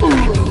 too?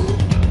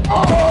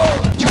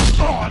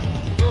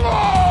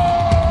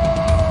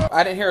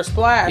 I didn't hear a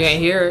splash. You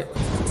ain't hear it.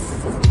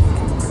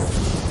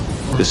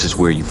 This is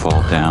where you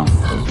fall down.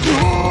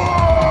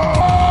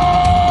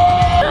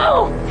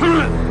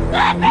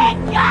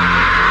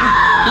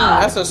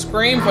 That's a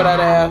scream for that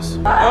ass.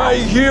 I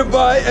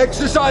hereby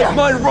exercise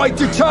my right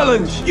to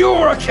challenge.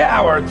 You're a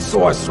coward,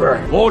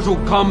 sorcerer. Mortal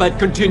Kombat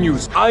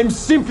continues. I'm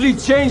simply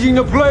changing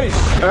the place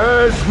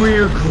as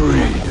we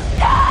agreed.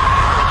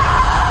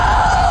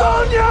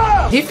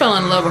 He fell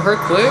in love with her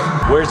quick.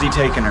 Where's he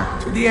taking her?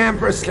 To the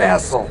Emperor's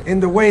castle, in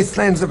the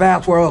wastelands of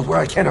Outworld where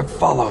I cannot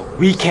follow.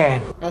 We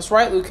can. That's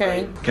right, Liu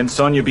Kang. Can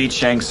Sonya beat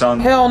Shang Tsung?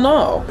 Hell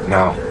no.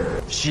 No,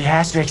 She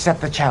has to accept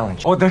the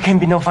challenge, or there can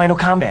be no final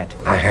combat.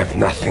 I have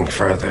nothing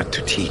further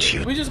to teach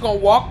you. We just gonna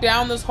walk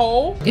down this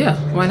hole? Yeah,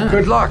 why not?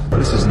 Good luck.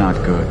 This is not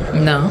good.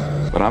 No.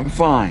 But I'm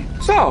fine.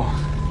 So,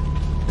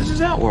 this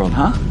is Outworld,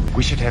 huh?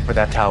 We should head for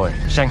that tower.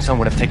 Shang Tsung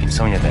would have taken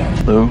Sonya there.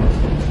 Lou,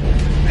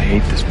 I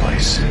hate this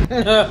place.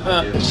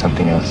 There's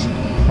something else.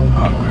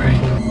 Oh,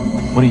 great.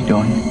 What are you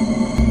doing?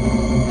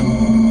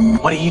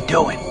 What are you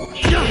doing?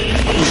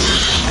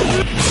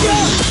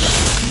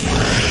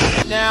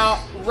 Now,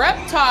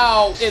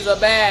 Reptile is a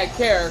bad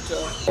character.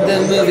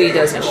 The movie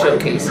doesn't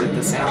showcase it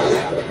the same way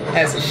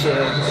as it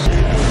should.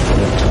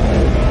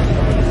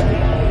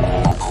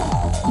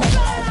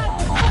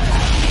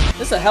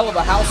 This is a hell of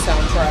a house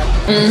soundtrack.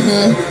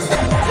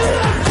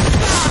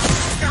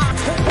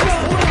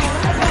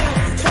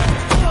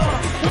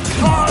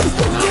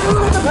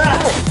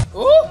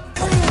 Ooh.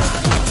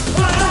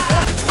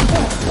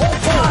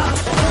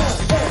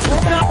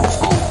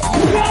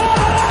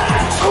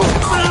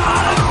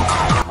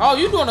 Oh,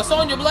 you doing a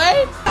Sonya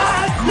Blade?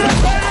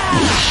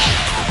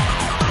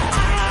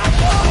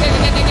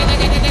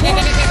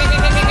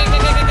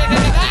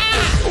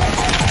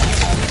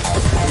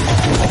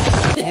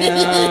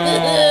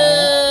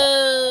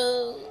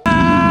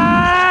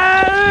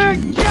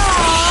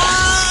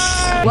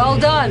 Well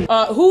done.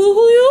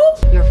 Who you?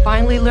 You're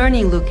finally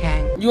learning, Liu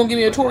Kang. You gonna give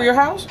me a tour of your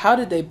house? How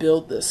did they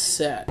build this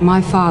set?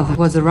 My father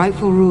was the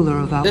rightful ruler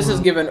of Outworld. This is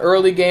giving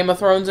early Game of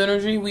Thrones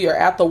energy. We are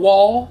at the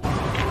wall.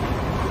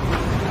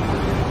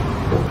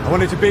 I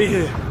wanted to be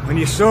here when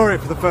you saw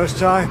it for the first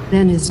time.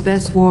 Then his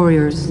best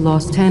warriors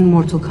lost 10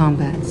 Mortal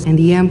Kombats, and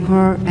the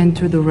Emperor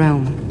entered the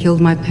realm,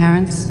 killed my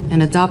parents,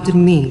 and adopted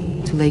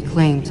me to lay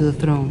claim to the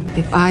throne.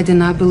 If I did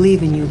not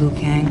believe in you, Liu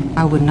Kang,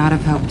 I would not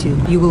have helped you.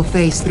 You will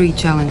face 3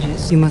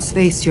 challenges. You must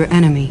face your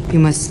enemy, you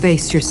must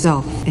face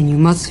yourself, and you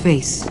must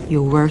face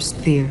your worst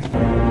fear.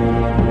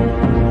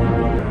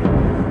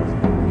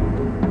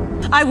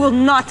 I will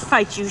not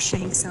fight you,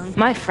 Shang Tsung.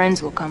 My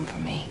friends will come for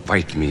me.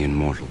 Fight me in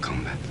Mortal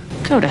Kombat.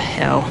 Go to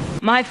hell.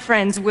 My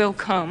friends will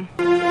come.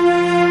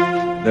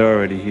 They're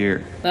already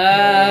here.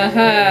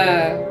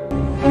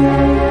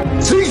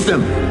 Seize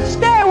them!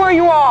 Stay where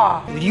you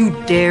are! Will you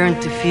dare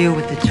interfere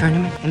with the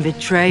tournament and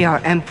betray our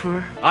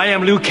Emperor? I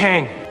am Liu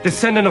Kang,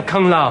 descendant of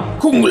Kung Lao.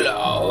 Kung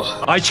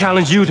Lao. I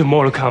challenge you to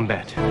Mortal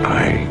Kombat.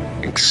 I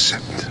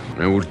accept.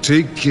 I will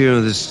take care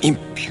of this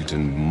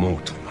impudent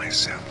mortal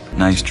myself.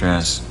 Nice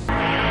dress.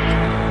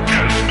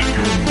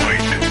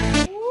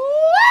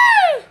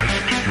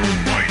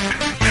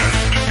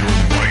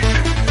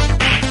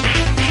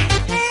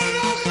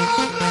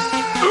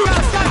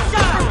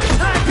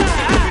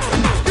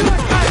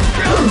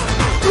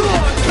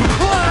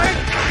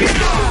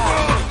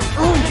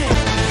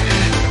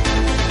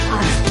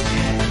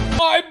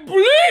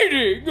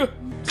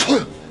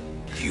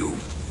 You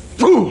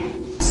fool!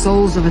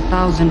 Souls of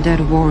 1,000 dead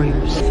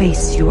warriors,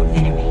 face your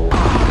enemy.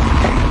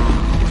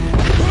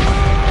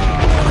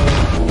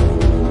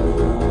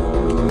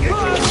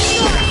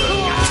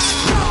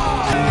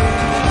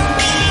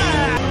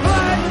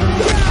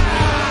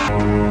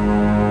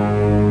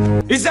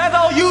 Is that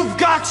all you've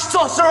got,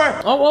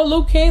 sorcerer? Oh, well,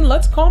 Liu Kang,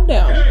 let's calm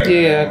down.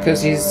 Yeah,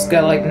 because he's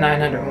got like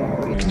 900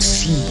 more. You can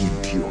see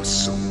into your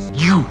soul.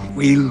 You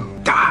will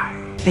die.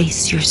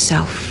 Face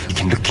yourself. You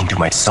can look into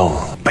my soul,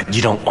 but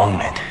you don't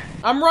own it.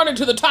 I'm running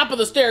to the top of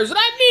the stairs and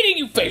I'm meeting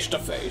you face to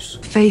face.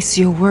 Face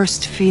your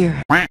worst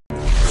fear.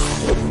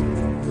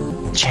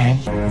 Chan,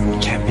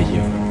 it can't be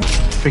you.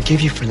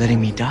 Forgive you for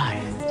letting me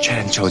die.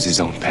 Chan chose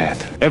his own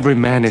path. Every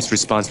man is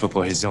responsible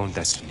for his own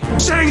destiny.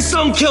 Shang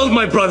Tsung killed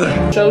my brother.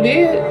 So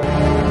did.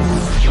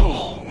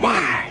 You're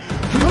mine.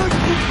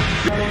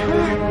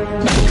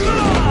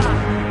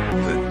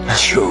 The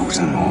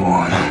chosen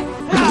one.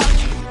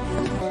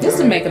 This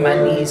is making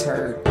my knees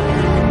hurt.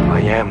 I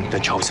am the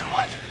chosen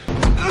one.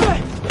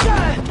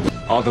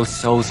 All those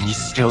souls and you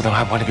still don't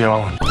have one of your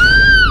own.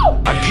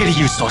 I pity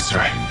you,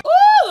 sorcerer.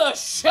 Ooh, the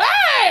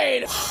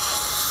shade!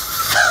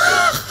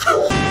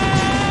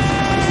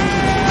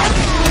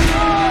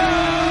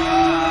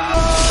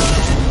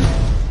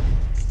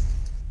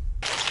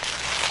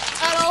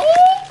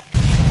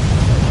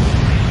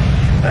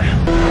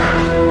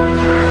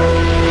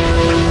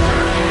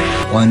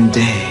 One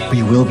day,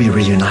 we will be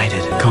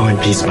reunited. Go in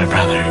peace, my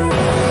brother.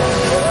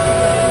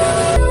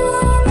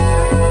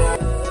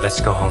 Let's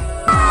go home.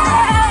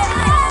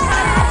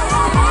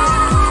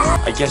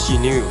 I guess you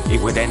knew it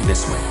would end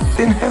this way.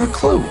 Didn't have a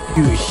clue.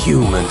 You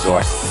humans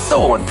are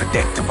so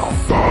unpredictable.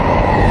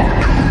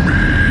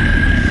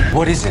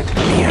 What is it?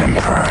 The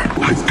Emperor.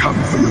 I've come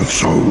for your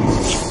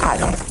souls. I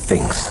don't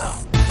think so.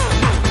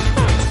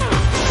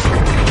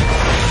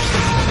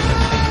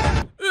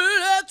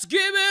 Let's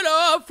give it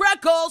a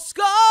freckle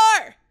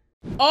score!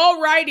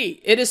 Alrighty,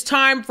 it is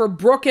time for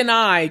Brooke and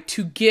I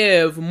to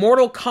give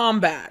Mortal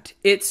Kombat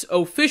its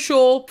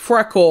official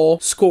freckle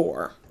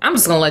score. I'm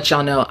just gonna let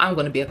y'all know I'm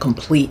gonna be a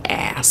complete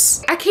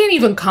ass. I can't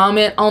even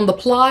comment on the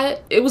plot.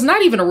 It was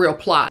not even a real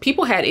plot.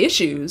 People had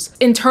issues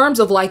in terms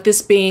of like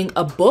this being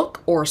a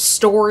book or a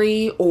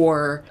story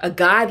or a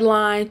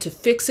guideline to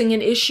fixing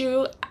an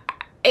issue.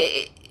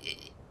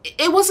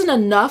 It wasn't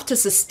enough to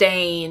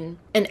sustain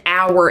an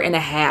hour and a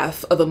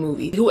half of a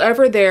movie.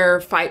 Whoever their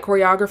fight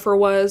choreographer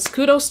was,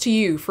 kudos to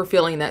you for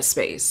filling that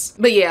space.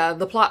 But yeah,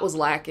 the plot was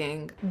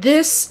lacking.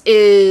 This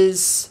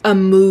is a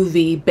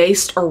movie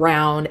based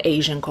around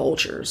Asian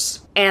cultures.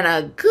 And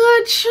a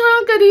good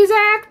chunk of these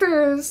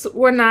actors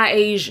were not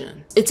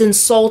Asian. It's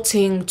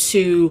insulting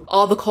to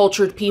all the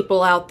cultured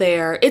people out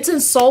there. It's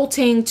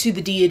insulting to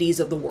the deities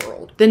of the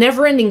world. The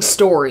Neverending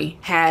Story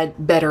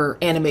had better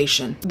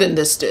animation than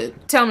this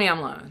did. Tell me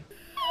I'm lying.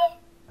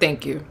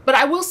 Thank you. But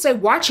I will say,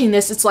 watching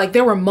this, it's like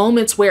there were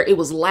moments where it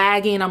was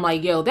lagging. I'm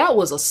like, yo, that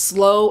was a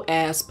slow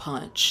ass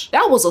punch.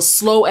 That was a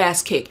slow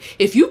ass kick.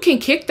 If you can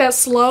kick that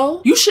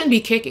slow, you shouldn't be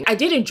kicking. I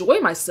did enjoy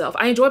myself.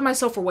 I enjoyed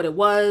myself for what it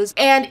was.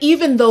 And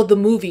even though the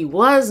movie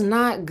was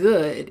not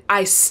good,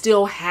 I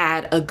still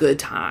had a good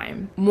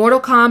time.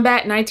 Mortal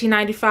Kombat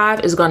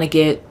 1995 is gonna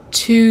get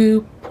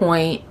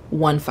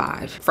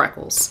 2.15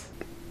 freckles.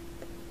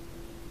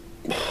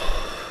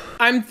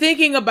 I'm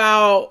thinking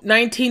about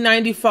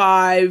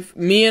 1995.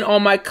 Me and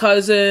all my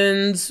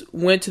cousins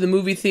went to the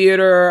movie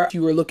theater.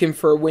 You were looking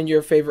for when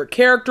your favorite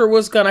character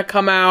was gonna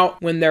come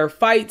out, when their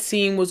fight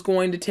scene was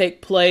going to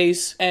take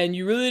place, and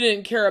you really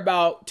didn't care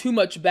about too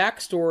much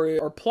backstory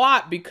or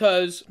plot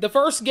because the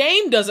first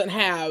game doesn't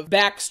have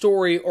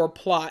backstory or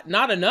plot.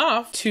 Not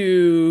enough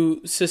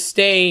to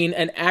sustain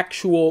an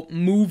actual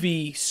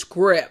movie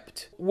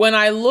script. When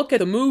I look at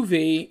the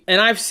movie, and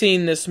I've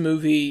seen this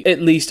movie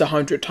at least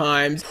 100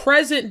 times,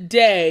 present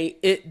day,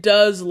 it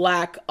does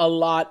lack a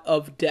lot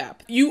of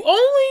depth. You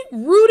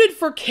only rooted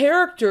for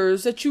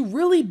characters that you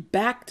really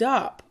backed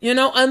up. You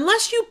know,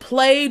 unless you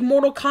played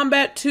Mortal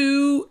Kombat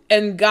 2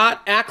 and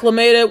got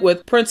acclimated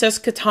with Princess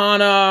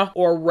Kitana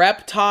or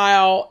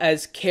Reptile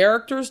as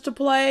characters to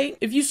play,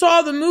 if you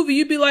saw the movie,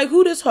 you'd be like,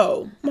 who this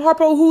hoe?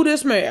 Harpo, who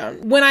this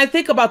man? When I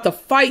think about the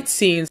fight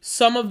scenes,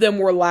 some of them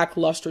were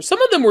lackluster.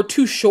 Some of them were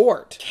too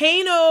short.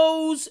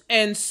 Kano's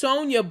and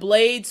Sonya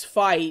Blade's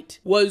fight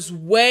was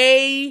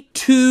way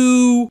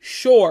too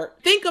short.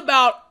 Think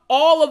about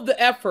all of the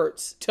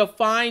efforts to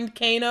find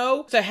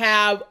Kano to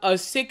have a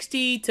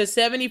 60 to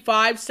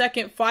 75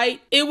 second fight.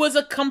 It was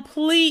a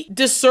complete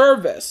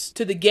disservice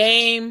to the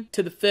game,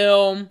 to the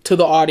film, to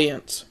the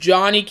audience.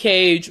 Johnny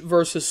Cage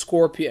versus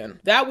Scorpion.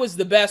 That was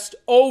the best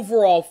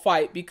overall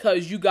fight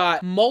because you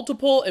got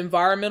multiple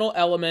environmental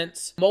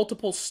elements,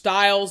 multiple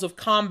styles of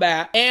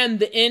combat, and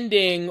the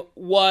ending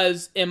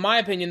was, in my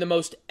opinion, the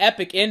most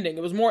epic ending.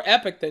 It was more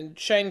epic than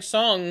Shang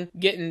Tsung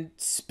getting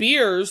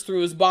spears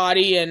through his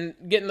body and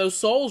getting those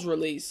souls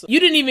release.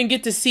 You didn't even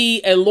get to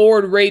see a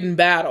Lord Raiden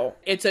battle.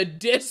 It's a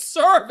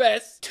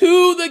disservice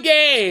to the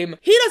game.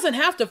 He doesn't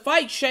have to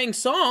fight Shang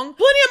Tsung. Plenty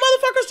of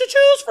motherfuckers to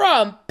choose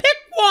from. Pick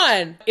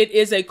one. It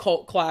is a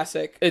cult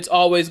classic. It's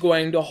always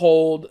going to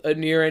hold a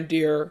near and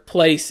dear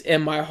place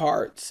in my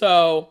heart.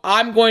 So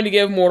I'm going to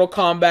give Mortal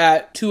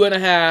Kombat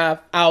 2.5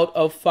 out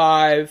of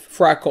 5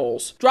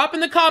 freckles. Drop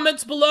in the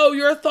comments below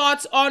your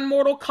thoughts on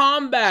Mortal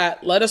Kombat.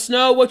 Let us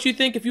know what you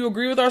think if you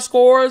agree with our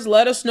scores.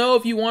 Let us know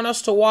if you want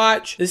us to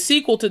watch the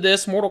sequel to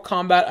this, Mortal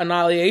Kombat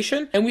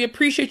Annihilation. And we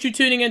appreciate you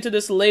tuning into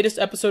this latest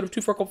episode of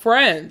Two Freckle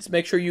Friends.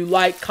 Make sure you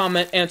like,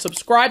 comment, and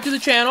subscribe to the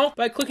channel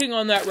by clicking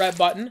on that red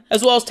button,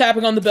 as well as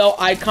tapping on the bell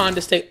icon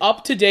to stay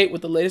up to date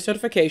with the latest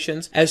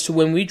notifications as to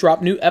when we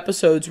drop new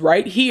episodes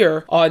right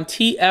here on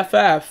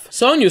TFF.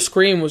 Sonya's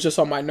scream was just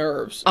on my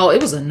nerves. Oh,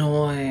 it was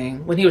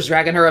annoying when he was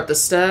dragging her up the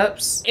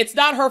steps. It's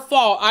not her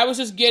fault. I was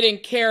just getting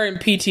Karen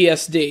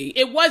PTSD.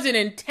 It wasn't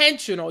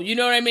intentional, you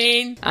know what I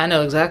mean? I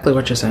know exactly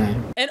what you're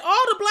saying. And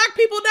all the black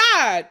people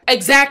died.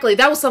 Exactly.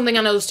 That was something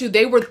I noticed too.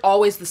 They were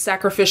always the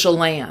sacrificial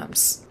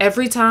lambs.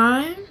 Every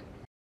time.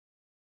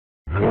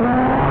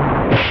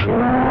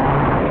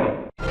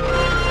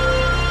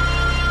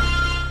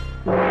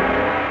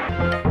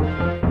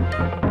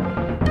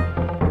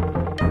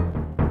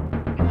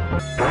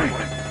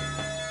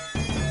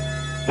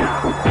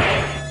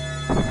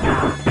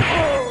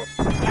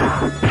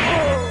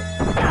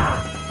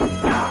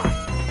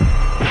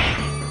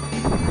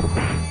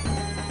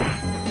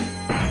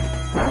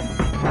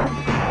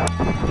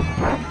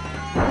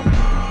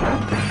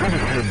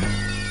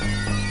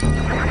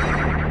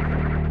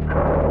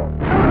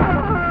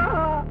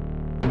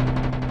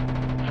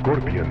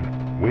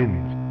 Scorpion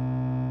wins.